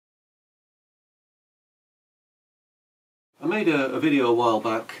I made a video a while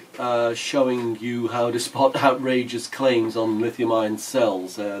back showing you how to spot outrageous claims on lithium-ion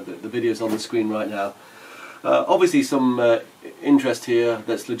cells. The video's on the screen right now. Obviously some interest here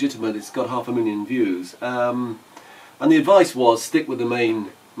that's legitimate. It's got 500,000 views. And the advice was stick with the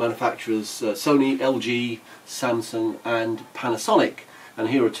main manufacturers, Sony, LG, Samsung and Panasonic. And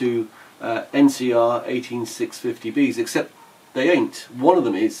here are two NCR18650Bs, except they ain't. One of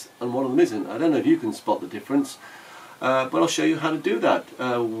them is and one of them isn't. I don't know if you can spot the difference. But I'll show you how to do that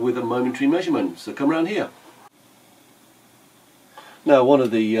with a momentary measurement. So come around here. Now, one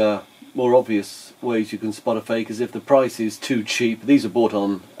of the more obvious ways you can spot a fake is if the price is too cheap. These are bought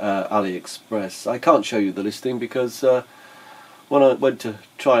on AliExpress. I can't show you the listing because when I went to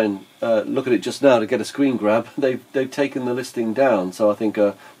try and look at it just now to get a screen grab, they've taken the listing down. So I think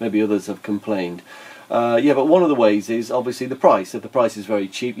maybe others have complained. Yeah, but one of the ways is obviously the price. If the price is very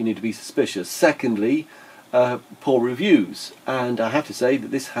cheap, you need to be suspicious. Secondly, poor reviews, and I have to say that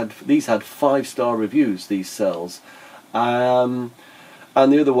these had 5-star reviews, these cells. And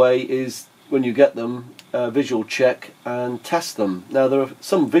the other way is when you get them, visual check and test them. Now there are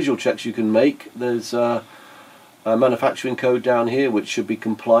some visual checks you can make. There's a manufacturing code down here which should be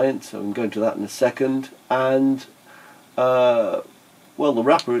compliant, so I'm going to that in a second. And well, the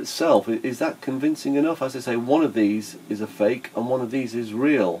wrapper itself, is that convincing enough? As I say, one of these is a fake and one of these is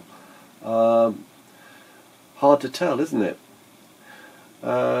real. Hard to tell, isn't it?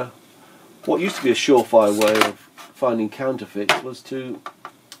 What used to be a surefire way of finding counterfeits was to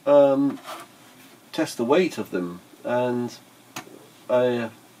test the weight of them, and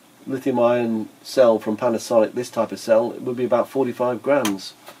a lithium-ion cell from Panasonic, this type of cell, it would be about 45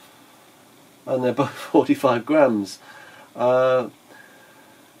 grams, and they're both 45 grams. Let's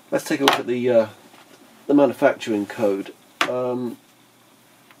take a look at the manufacturing code.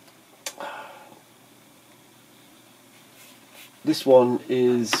 This one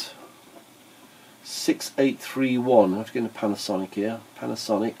is 6831. I have to get into Panasonic here.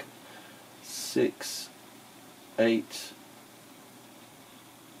 Panasonic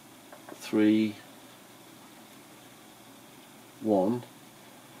 6831.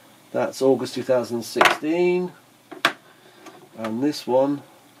 That's August 2016. And this one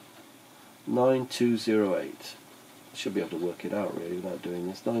 9208. I should be able to work it out really without doing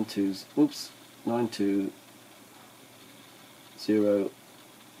this.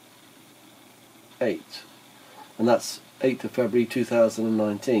 9208, and that's 8th of February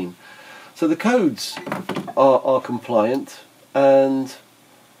 2019. So the codes are compliant, and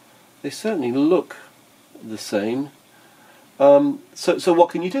they certainly look the same. So what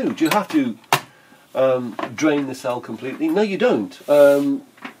can you do? Do you have to drain the cell completely? No, you don't. One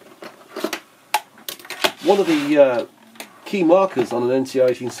of the key markers on an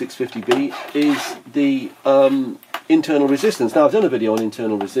NCR18650B is the internal resistance. Now, I've done a video on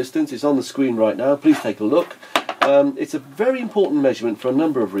internal resistance. It's on the screen right now. Please take a look. It's a very important measurement for a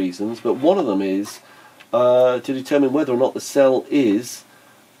number of reasons, but one of them is to determine whether or not the cell is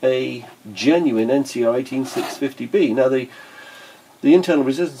a genuine NCR18650B. Now, the internal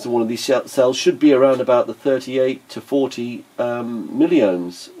resistance of one of these cells should be around about the 38 to 40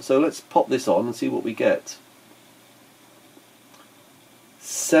 milliohms. So let's pop this on and see what we get.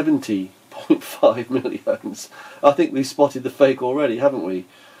 70.5 milliohms. I think we've spotted the fake already, haven't we?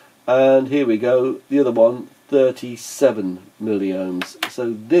 And here we go, the other one, 37 milliohms.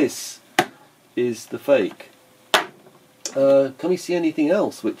 So this is the fake. Can we see anything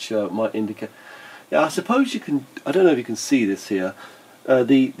else which might indicate? Yeah, I suppose you can. I don't know if you can see this here.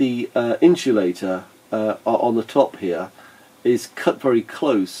 The insulator on the top here is cut very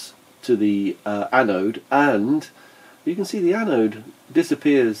close to the anode, and you can see the anode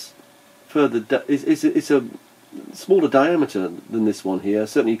disappears further. It's a smaller diameter than this one here.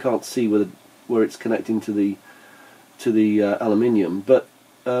 Certainly, you can't see where it's connecting to the aluminium, but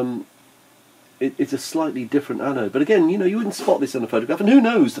it's a slightly different anode. But again, you know, you wouldn't spot this on a photograph, and who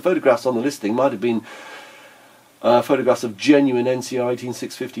knows? The photographs on the listing might have been photographs of genuine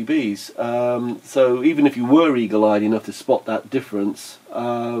NCR18650Bs. So even if you were eagle-eyed enough to spot that difference,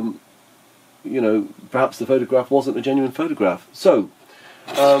 you know, perhaps the photograph wasn't a genuine photograph. So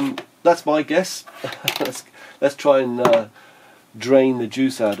that's my guess. let's try and drain the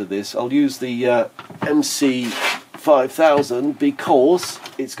juice out of this. I'll use the MC5000 because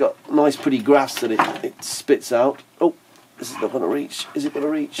it's got nice pretty graphs that it spits out. Oh, this is not going to reach. Is it going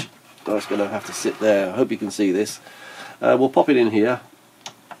to reach? Oh, it's going to have to sit there. I hope you can see this. We'll pop it in here.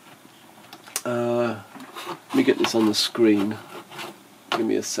 Let me get this on the screen. Give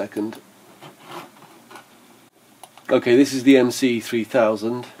me a second. Okay, this is the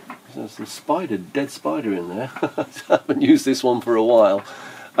MC3000. There's a dead spider in there. I haven't used this one for a while.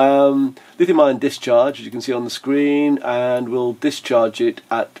 Lithium-ion discharge, as you can see on the screen, and we'll discharge it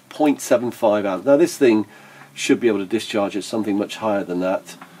at 0.75 amps. Now this thing should be able to discharge at something much higher than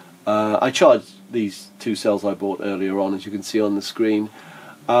that. I charged these two cells I bought earlier on, as you can see on the screen.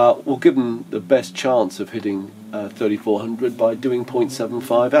 We'll give them the best chance of hitting 3400 by doing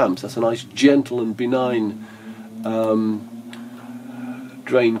 0.75 amps. That's a nice gentle and benign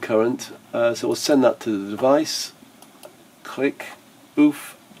drain current. So we'll send that to the device, click,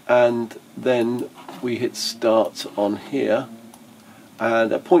 boof, and then we hit start on here,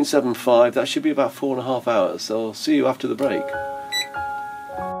 and at 0.75 that should be about 4.5 hours. So I'll see you after the break.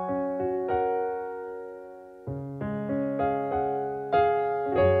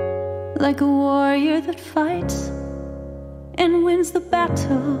 Like a warrior that fights and wins the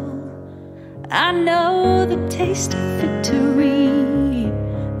battle, I know the taste of victory.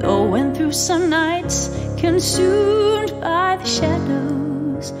 Though went through some nights consumed by the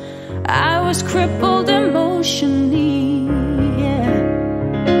shadows, I was crippled emotionally,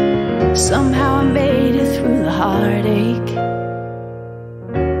 yeah. Somehow I made it through the heartache.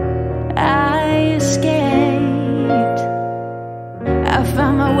 I escaped. I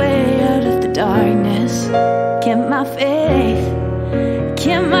found my way out of the darkness. Kept my faith,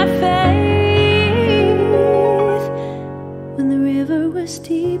 kept my faith. When the river was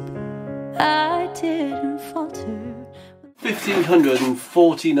deep, I didn't falter.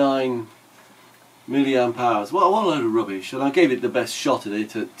 1549 milliamp hours. What a load of rubbish. And I gave it the best shot at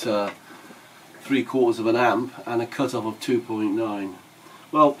it at 3/4 of an amp and a cutoff of 2.9.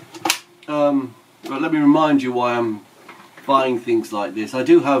 Well, let me remind you why I'm buying things like this. I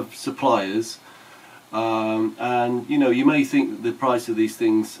do have suppliers, and you know, you may think that the price of these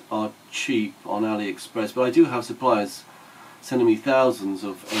things are cheap on AliExpress, but I do have suppliers sending me thousands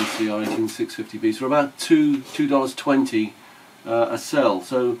of NCR18650Bs for about $2.20 a cell.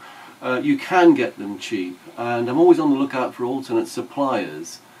 So you can get them cheap, and I'm always on the lookout for alternate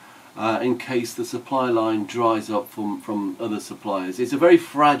suppliers in case the supply line dries up from other suppliers. It's a very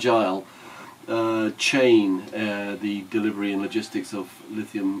fragile chain, the delivery and logistics of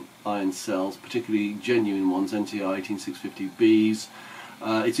lithium-ion cells, particularly genuine ones, NCR18650Bs.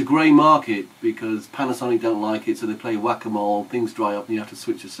 It's a grey market because Panasonic don't like it, so they play whack-a-mole, things dry up and you have to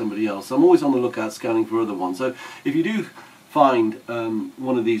switch to somebody else. So I'm always on the lookout scanning for other ones. So if you do find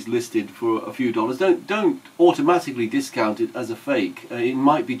one of these listed for a few dollars, don't automatically discount it as a fake. It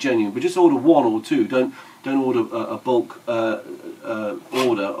might be genuine, but just order one or two. Don't order a bulk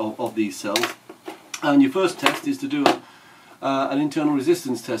order of these cells. And your first test is to do an internal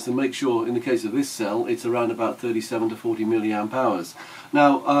resistance test and make sure, in the case of this cell, it's around about 37 to 40 milliamp hours.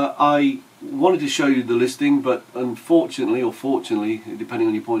 Now, I wanted to show you the listing, but unfortunately, or fortunately, depending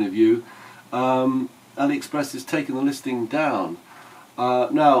on your point of view, AliExpress has taken the listing down.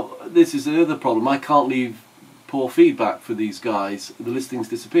 Now, this is the other problem. I can't leave poor feedback for these guys. The listing's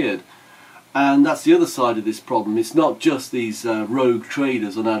disappeared. And that's the other side of this problem. It's not just these rogue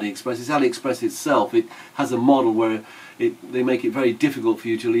traders on AliExpress, it's AliExpress itself. It has a model where they make it very difficult for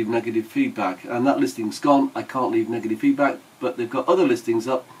you to leave negative feedback, and that listing's gone. I can't leave negative feedback, but they've got other listings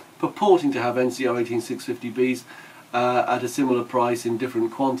up purporting to have NCR18650Bs at a similar price in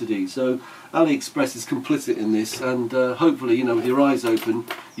different quantities. So AliExpress is complicit in this, and hopefully, you know, with your eyes open,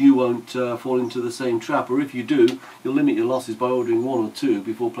 you won't fall into the same trap, or if you do, you'll limit your losses by ordering one or two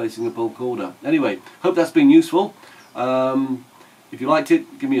before placing a bulk order. Anyway, hope that's been useful. If you liked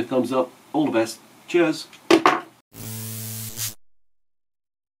it, give me a thumbs up. All the best. Cheers.